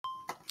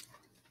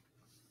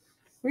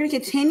We're going to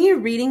continue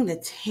reading the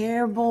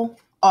terrible,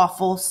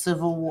 awful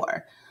Civil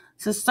War.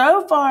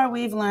 So far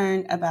we've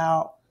learned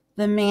about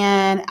the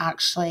men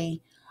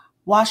actually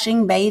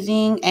washing,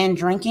 bathing, and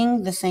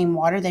drinking the same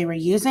water they were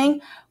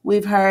using.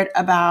 We've heard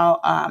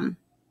about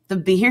the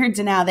beards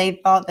and how they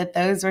thought that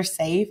those were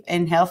safe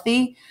and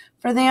healthy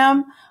for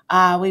them.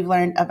 We've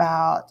learned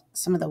about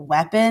some of the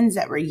weapons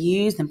that were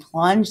used and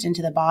plunged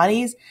into the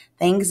bodies,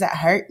 things that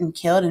hurt and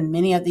killed in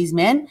many of these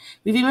men.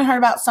 We've even heard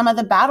about some of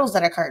the battles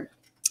that occurred.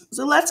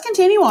 So let's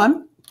continue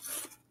on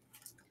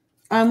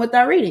with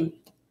our reading.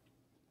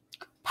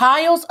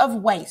 Piles of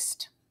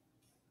waste.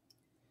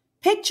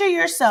 Picture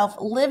yourself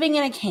living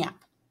in a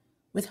camp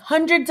with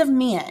hundreds of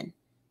men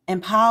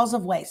and piles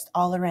of waste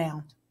all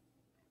around.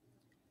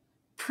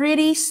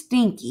 Pretty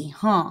stinky,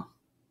 huh?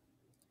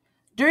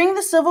 During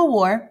the Civil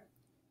War,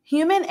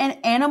 human and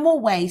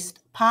animal waste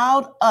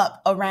piled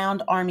up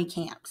around army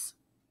camps,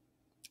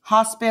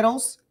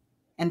 hospitals,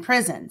 and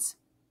prisons.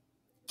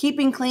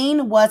 Keeping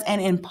clean was an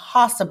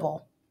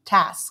impossible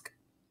task.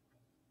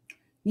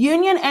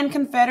 Union and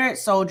Confederate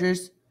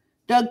soldiers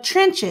dug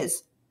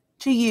trenches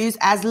to use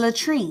as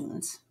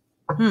latrines.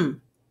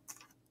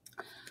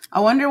 I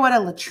wonder what a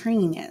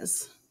latrine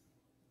is.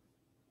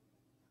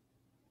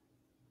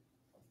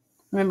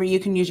 Remember, you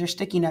can use your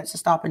sticky notes to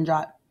stop and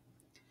jot.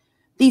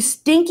 These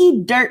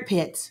stinky dirt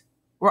pits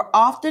were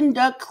often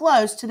dug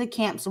close to the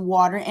camp's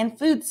water and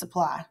food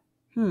supply.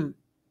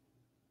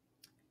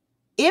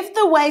 If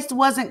the waste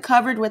wasn't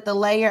covered with a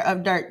layer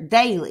of dirt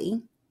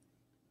daily,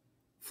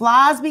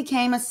 flies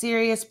became a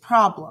serious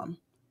problem.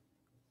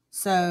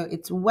 So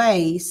it's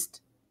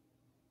waste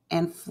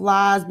and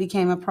flies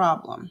became a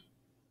problem.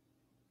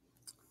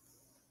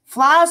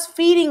 Flies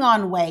feeding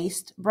on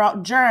waste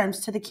brought germs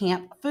to the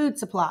camp food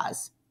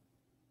supplies.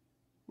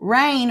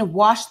 Rain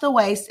washed the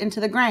waste into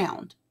the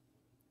ground,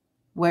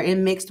 where it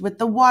mixed with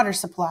the water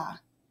supply.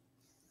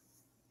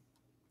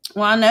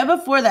 Well, I know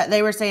before that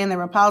they were saying there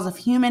were piles of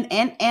human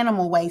and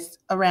animal waste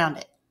around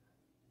it.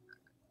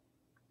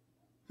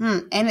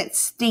 And it's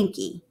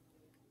stinky.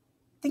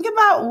 Think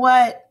about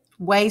what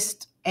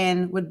waste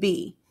would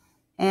be.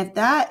 And if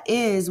that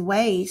is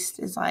waste,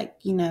 it's like,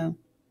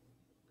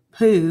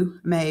 poo,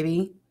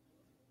 maybe.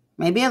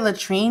 Maybe a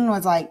latrine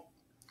was like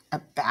a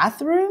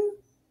bathroom?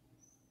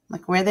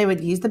 Like where they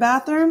would use the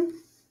bathroom?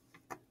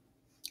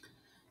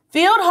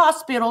 Field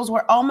hospitals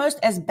were almost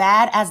as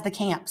bad as the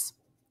camps.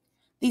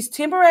 These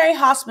temporary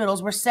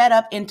hospitals were set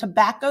up in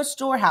tobacco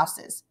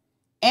storehouses,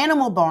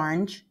 animal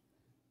barns,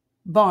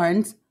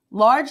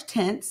 large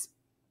tents,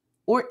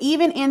 or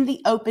even in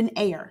the open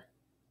air.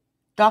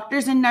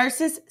 Doctors and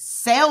nurses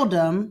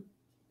seldom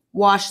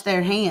washed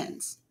their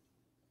hands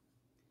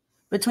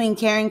between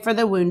caring for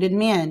the wounded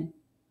men.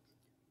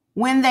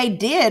 When they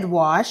did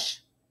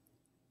wash,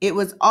 it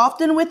was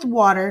often with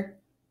water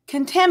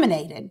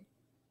contaminated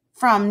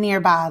from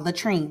nearby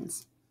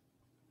latrines.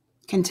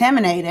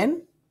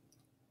 Contaminated,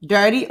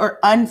 dirty, or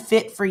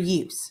unfit for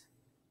use.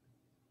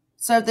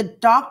 So if the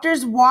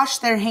doctors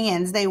washed their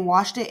hands, they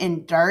washed it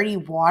in dirty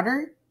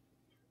water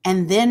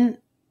and then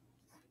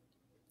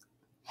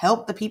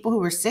helped the people who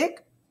were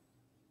sick?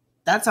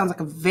 That sounds like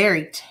a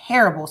very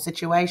terrible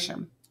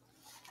situation.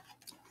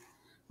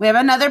 We have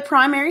another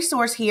primary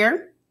source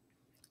here.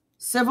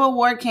 Civil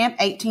War Camp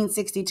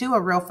 1862,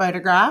 a real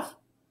photograph.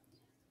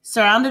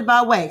 Surrounded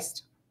by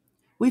waste.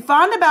 We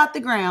find about the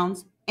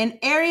grounds an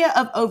area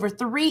of over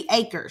 3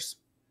 acres,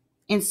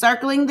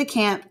 encircling the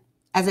camp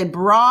as a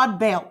broad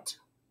belt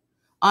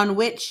on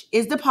which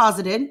is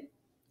deposited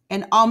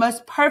an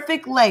almost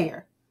perfect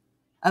layer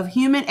of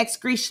human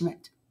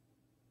excrement,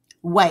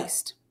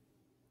 waste,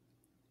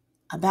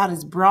 about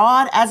as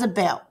broad as a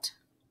belt,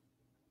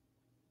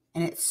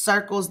 and it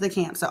circles the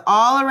camp. So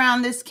all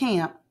around this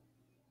camp,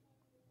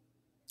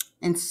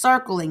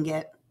 encircling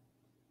it,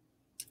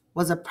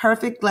 was a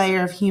perfect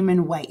layer of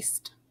human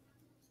waste.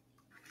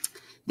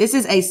 This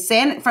is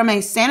from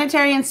a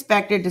sanitary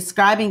inspector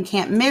describing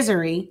Camp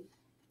Misery,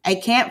 a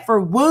camp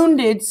for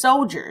wounded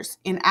soldiers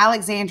in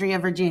Alexandria,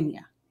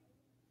 Virginia.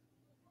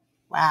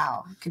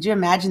 Wow. Could you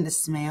imagine the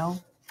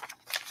smell?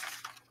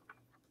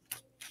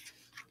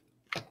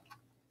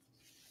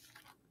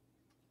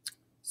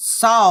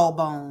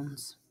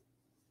 Sawbones.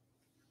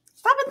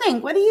 Stop and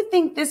think. What do you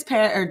think this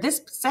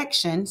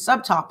section,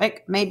 subtopic,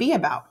 may be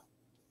about?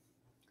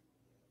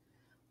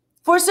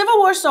 For a Civil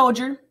War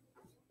soldier,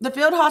 the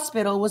field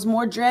hospital was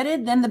more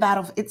dreaded than the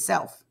battle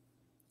itself.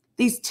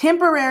 These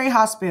temporary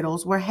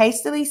hospitals were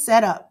hastily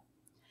set up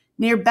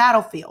near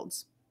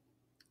battlefields.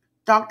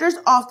 Doctors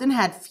often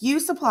had few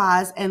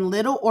supplies and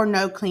little or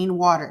no clean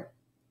water.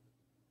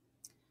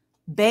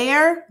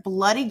 Bare,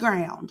 bloody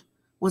ground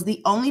was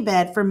the only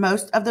bed for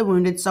most of the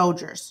wounded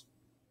soldiers.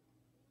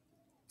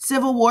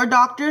 Civil War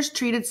doctors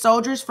treated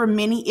soldiers for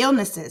many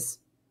illnesses.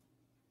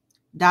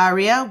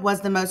 Diarrhea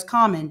was the most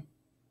common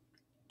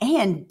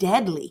and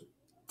deadly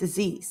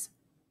disease.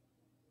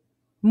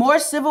 More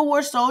Civil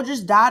War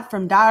soldiers died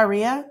from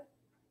diarrhea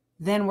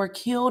than were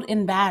killed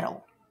in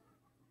battle.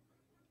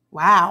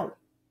 Wow.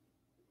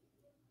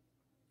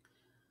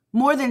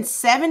 More than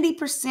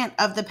 70%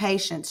 of the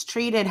patients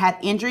treated had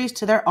injuries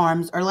to their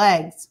arms or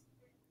legs.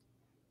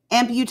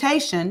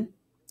 Amputation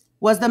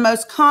was the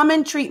most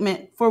common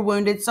treatment for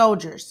wounded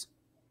soldiers.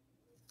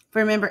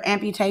 Remember,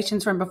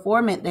 amputations from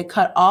before meant they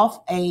cut off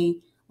a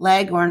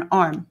leg or an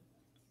arm.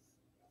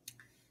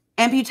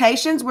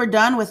 Amputations were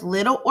done with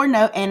little or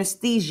no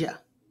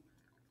anesthesia.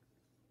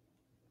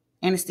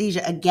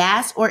 Anesthesia, a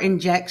gas or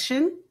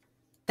injection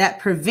that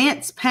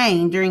prevents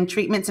pain during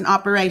treatments and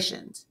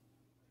operations.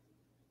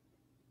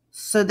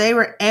 So they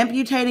were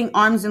amputating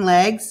arms and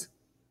legs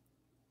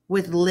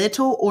with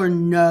little or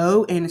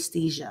no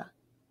anesthesia.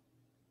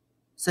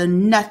 So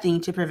nothing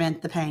to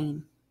prevent the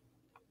pain.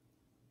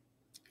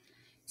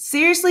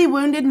 Seriously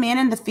wounded men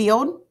in the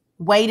field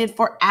waited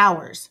for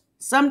hours,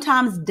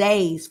 sometimes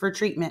days, for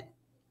treatment.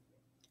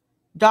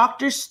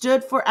 Doctors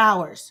stood for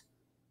hours,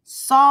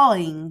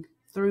 sawing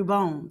through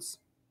bones.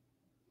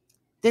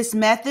 This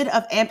method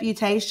of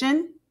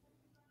amputation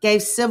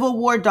gave Civil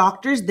War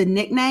doctors the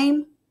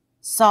nickname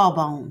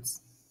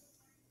sawbones.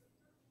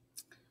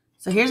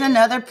 So here's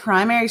another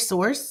primary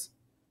source.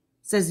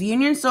 It says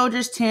Union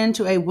soldiers tend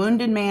to a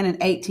wounded man in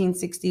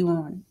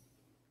 1861.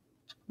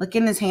 Look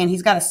in his hand.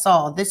 He's got a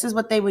saw. This is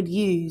what they would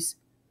use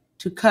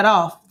to cut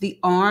off the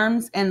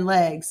arms and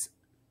legs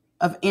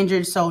of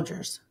injured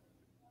soldiers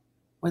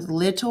with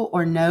little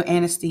or no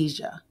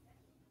anesthesia.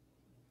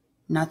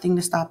 Nothing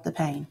to stop the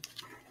pain.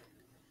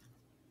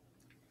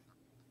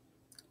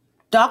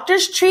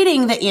 Doctors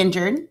treating the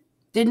injured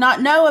did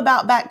not know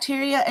about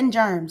bacteria and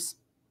germs.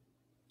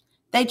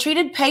 They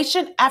treated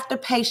patient after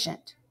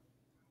patient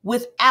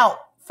without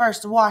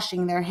first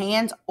washing their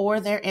hands or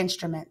their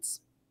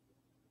instruments.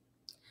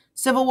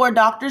 Civil War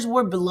doctors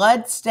wore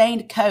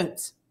blood-stained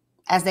coats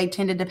as they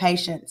tended to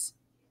patients.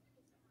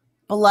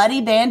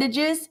 Bloody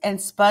bandages and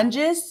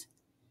sponges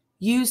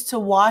used to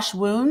wash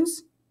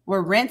wounds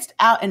were rinsed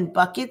out in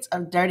buckets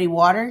of dirty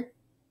water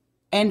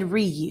and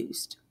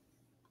reused.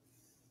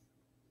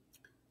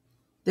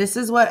 This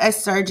is what a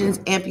surgeon's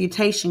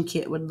amputation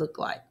kit would look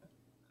like.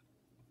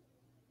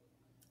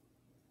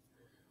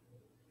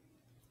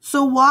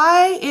 So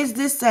why is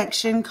this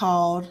section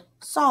called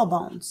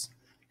sawbones?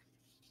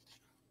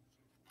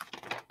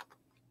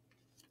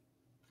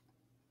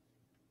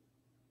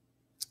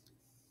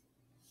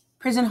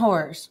 Prison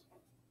horrors.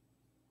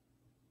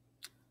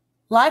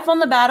 Life on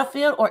the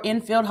battlefield or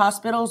in-field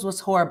hospitals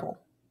was horrible,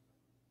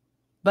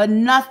 but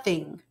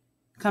nothing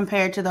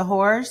compared to the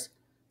horrors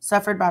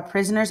suffered by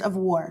prisoners of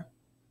war.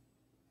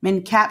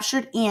 Men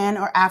captured in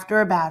or after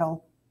a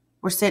battle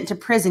were sent to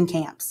prison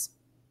camps.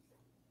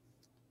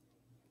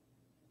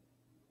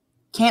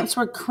 Camps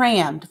were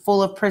crammed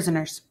full of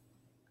prisoners.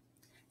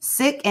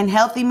 Sick and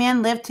healthy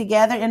men lived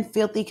together in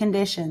filthy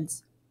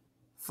conditions.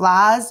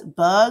 Flies,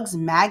 bugs,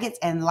 maggots,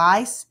 and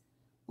lice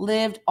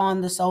lived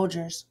on the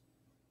soldiers.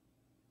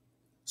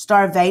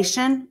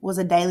 Starvation was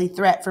a daily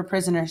threat for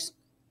prisoners.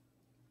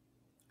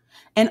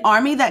 An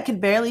army that could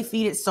barely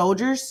feed its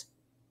soldiers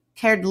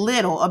cared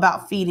little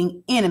about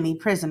feeding enemy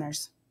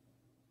prisoners.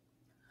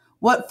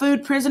 What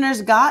food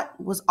prisoners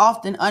got was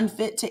often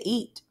unfit to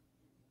eat.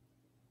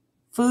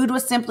 Food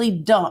was simply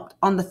dumped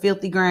on the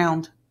filthy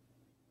ground.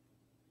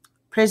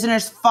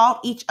 Prisoners fought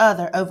each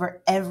other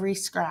over every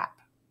scrap.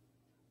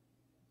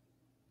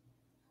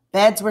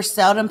 Beds were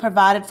seldom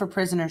provided for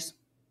prisoners.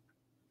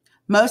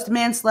 Most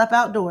men slept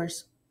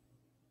outdoors.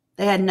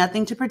 They had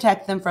nothing to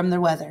protect them from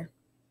the weather.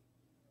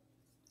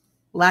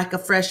 Lack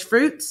of fresh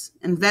fruits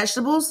and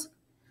vegetables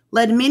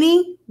led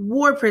many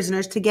war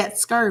prisoners to get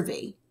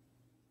scurvy.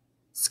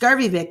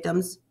 Scurvy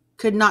victims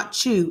could not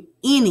chew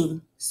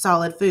any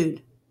solid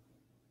food.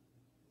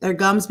 Their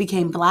gums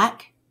became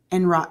black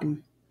and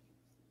rotten.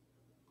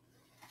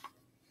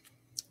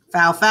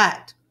 Foul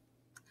fact: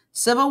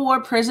 Civil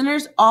War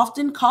prisoners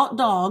often caught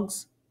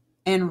dogs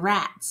and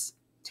rats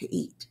to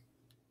eat.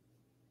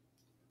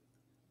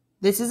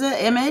 This is an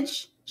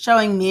image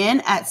showing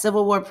men at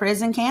Civil War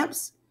prison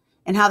camps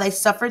and how they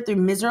suffered through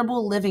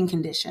miserable living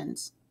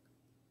conditions.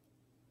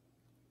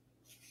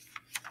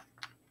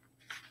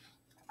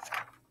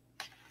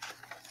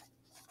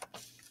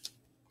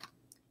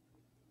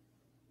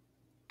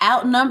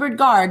 Outnumbered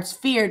guards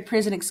feared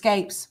prison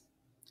escapes.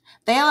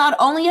 They allowed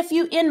only a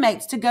few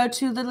inmates to go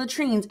to the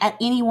latrines at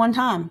any one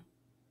time.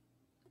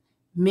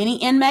 Many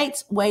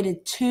inmates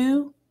waited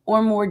 2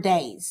 or more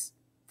days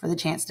for the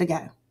chance to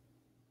go.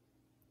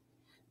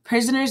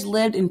 Prisoners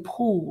lived in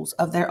pools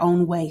of their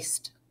own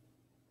waste.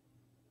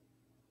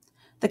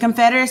 The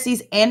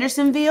Confederacy's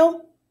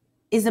Andersonville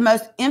is the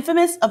most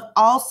infamous of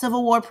all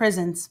Civil War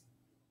prisons.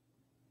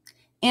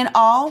 In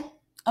all,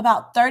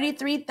 about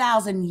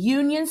 33,000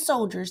 Union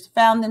soldiers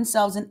found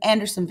themselves in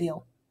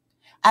Andersonville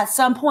at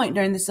some point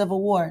during the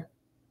Civil War.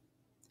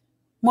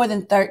 More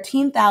than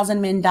 13,000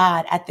 men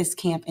died at this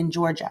camp in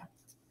Georgia.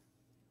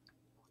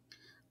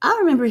 I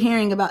remember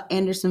hearing about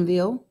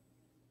Andersonville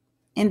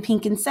in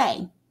Pink and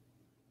Say.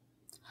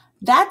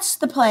 That's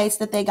the place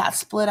that they got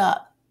split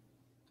up.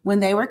 When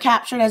they were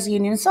captured as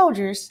Union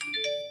soldiers,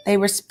 they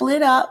were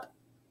split up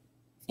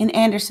in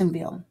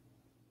Andersonville.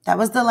 That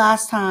was the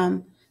last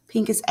time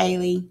Pincus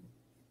Ailey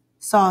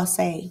saw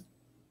say.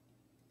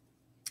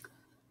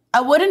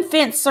 A wooden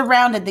fence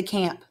surrounded the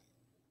camp,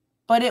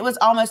 but it was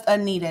almost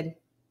unneeded.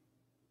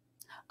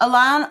 A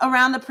line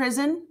around the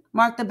prison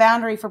marked the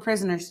boundary for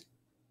prisoners.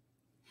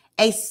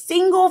 A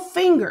single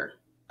finger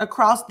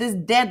across this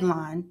dead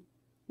line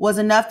was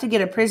enough to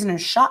get a prisoner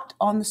shot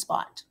on the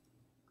spot.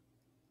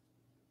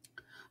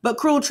 But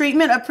cruel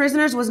treatment of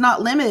prisoners was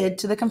not limited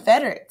to the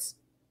Confederates.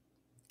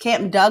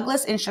 Camp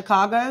Douglas in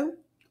Chicago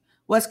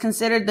was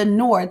considered the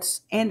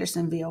North's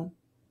Andersonville.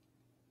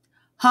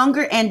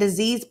 Hunger and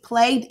disease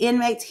plagued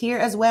inmates here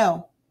as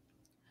well.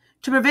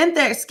 To prevent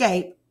their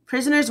escape,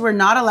 prisoners were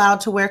not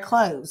allowed to wear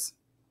clothes.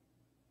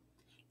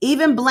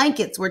 Even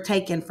blankets were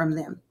taken from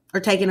them or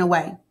taken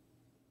away.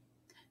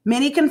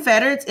 Many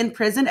Confederates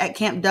imprisoned at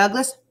Camp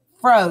Douglas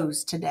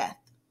froze to death.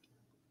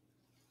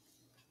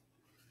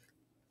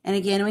 And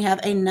again, we have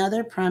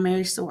another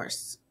primary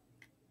source.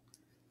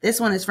 This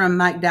one is from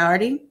Mike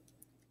Dougherty,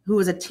 who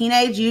was a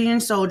teenage Union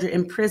soldier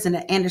imprisoned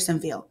at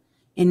Andersonville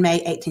in May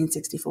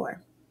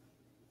 1864.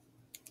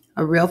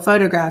 A real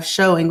photograph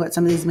showing what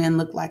some of these men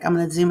look like. I'm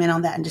going to zoom in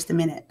on that in just a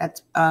minute.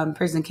 That's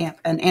prison camp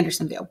in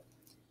Andersonville.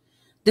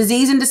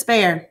 Disease and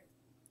despair.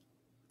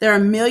 There are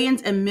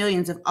millions and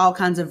millions of all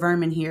kinds of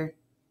vermin here.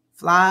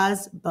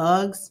 Flies,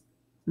 bugs,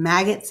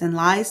 maggots, and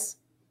lice.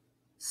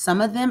 Some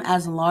of them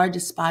as large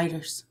as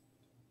spiders.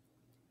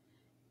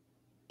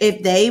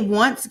 If they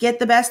once get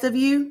the best of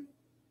you,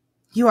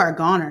 you are a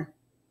goner.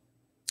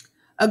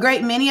 A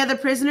great many of the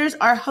prisoners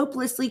are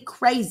hopelessly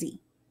crazy.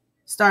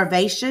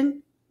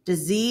 Starvation,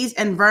 disease,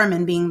 and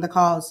vermin being the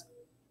cause.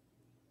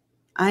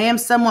 I am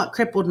somewhat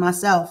crippled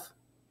myself,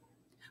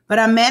 but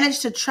I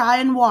managed to try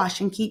and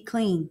wash and keep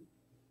clean.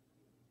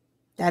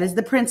 That is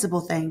the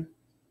principal thing.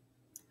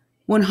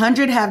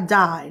 100 have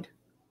died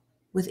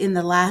within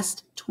the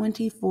last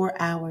 24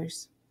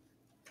 hours.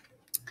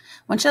 I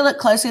want you to look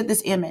closely at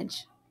this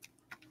image.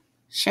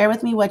 Share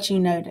with me what you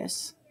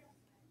notice.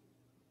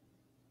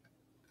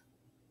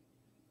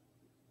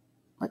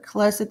 Look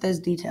close at those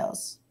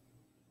details.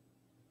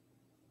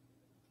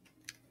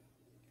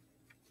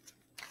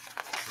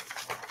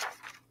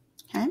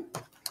 Okay,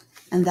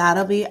 and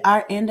that'll be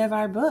our end of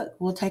our book.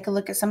 We'll take a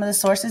look at some of the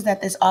sources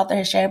that this author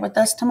has shared with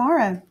us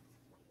tomorrow.